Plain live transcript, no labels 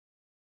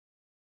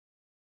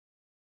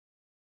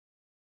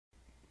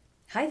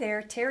Hi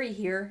there, Terry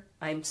here.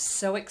 I'm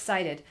so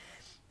excited.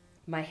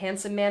 My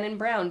handsome man in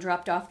brown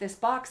dropped off this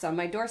box on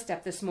my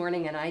doorstep this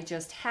morning and I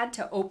just had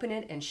to open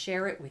it and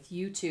share it with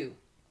you too.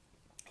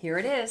 Here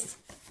it is.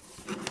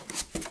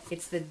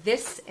 It's the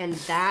This and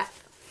That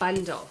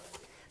bundle.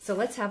 So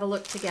let's have a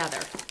look together.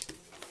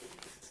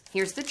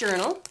 Here's the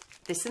journal,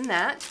 This and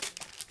That.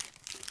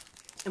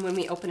 And when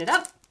we open it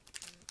up,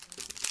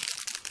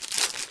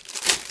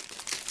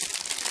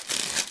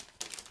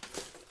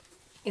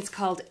 it's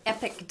called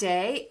Epic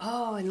Day.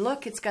 Oh, and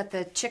look, it's got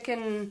the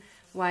chicken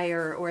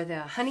wire or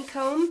the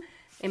honeycomb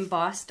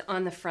embossed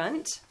on the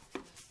front.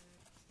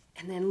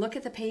 And then look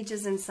at the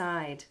pages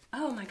inside.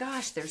 Oh my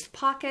gosh, there's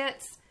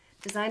pockets,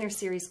 designer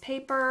series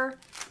paper,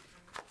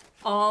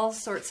 all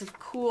sorts of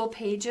cool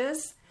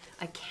pages.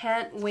 I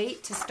can't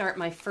wait to start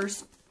my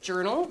first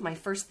journal, my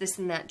first This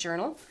and That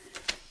journal.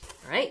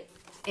 All right,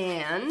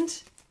 and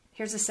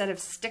here's a set of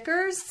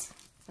stickers.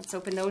 Let's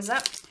open those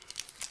up.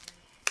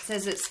 It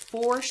says it's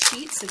 4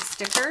 sheets of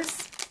stickers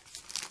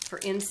for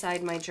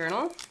inside my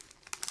journal.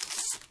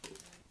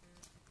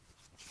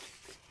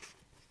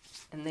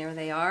 And there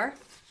they are.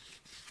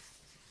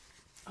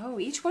 Oh,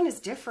 each one is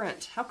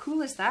different. How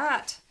cool is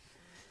that?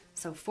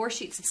 So 4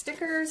 sheets of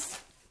stickers.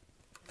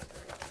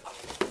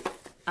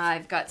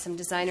 I've got some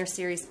designer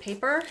series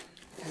paper.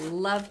 I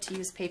love to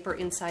use paper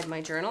inside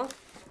my journal.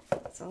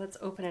 So let's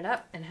open it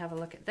up and have a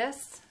look at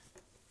this.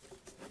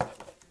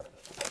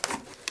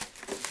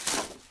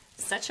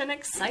 Such an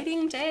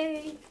exciting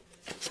day.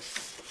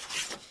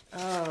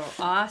 Oh,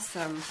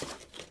 awesome.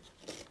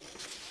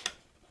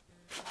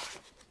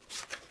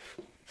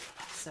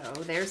 So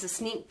there's a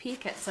sneak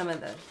peek at some of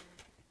the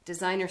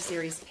designer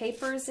series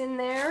papers in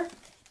there.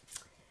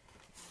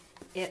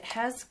 It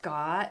has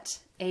got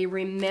a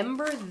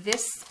Remember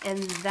This and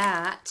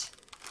That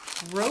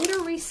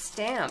rotary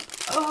stamp.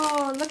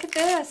 Oh, look at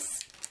this.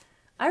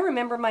 I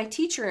remember my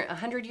teacher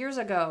 100 years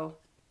ago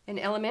in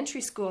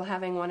elementary school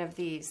having one of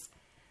these.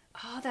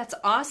 Oh, that's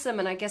awesome.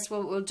 And I guess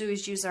what we'll do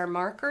is use our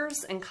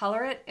markers and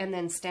color it and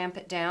then stamp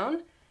it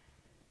down.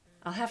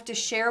 I'll have to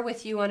share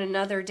with you on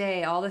another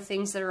day all the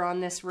things that are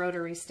on this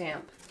rotary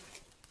stamp.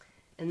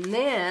 And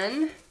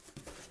then,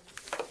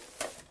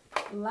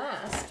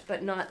 last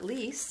but not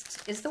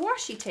least, is the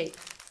washi tape.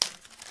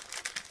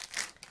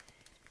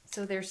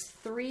 So there's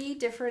 3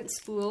 different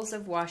spools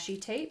of washi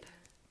tape.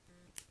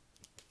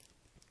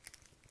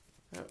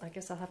 Well, I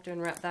guess I'll have to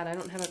unwrap that. I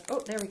don't have it.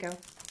 Oh, there we go.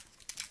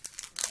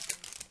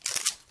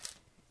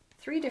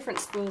 3 different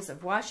spools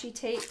of washi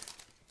tape,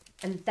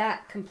 and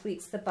that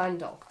completes the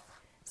bundle.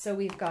 So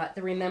we've got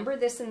the Remember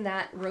This and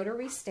That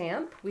rotary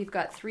stamp. We've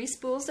got 3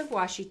 spools of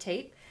washi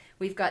tape.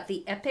 We've got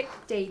the Epic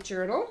Day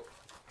journal.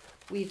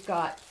 We've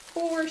got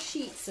 4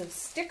 sheets of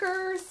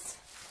stickers.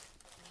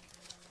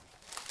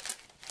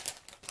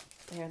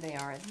 There they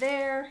are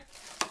there.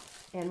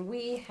 And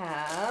we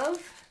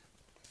have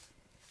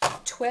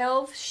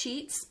 12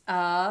 sheets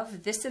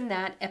of This and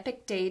That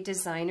Epic Day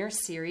Designer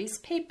Series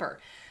paper.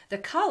 The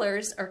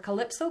colors are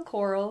Calypso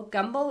Coral,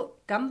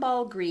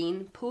 Gumball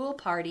Green, Pool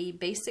Party,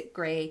 Basic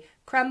Gray,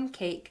 Crumb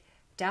Cake,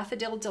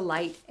 Daffodil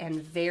Delight,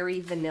 and Very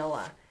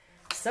Vanilla.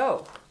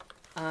 So,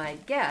 I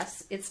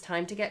guess it's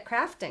time to get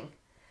crafting.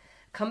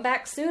 Come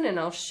back soon and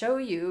I'll show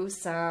you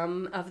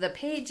some of the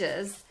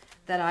pages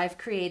that I've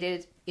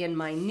created in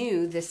my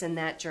new This and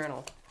That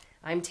journal.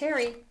 I'm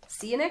Terry.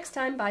 See you next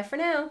time. Bye for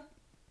now.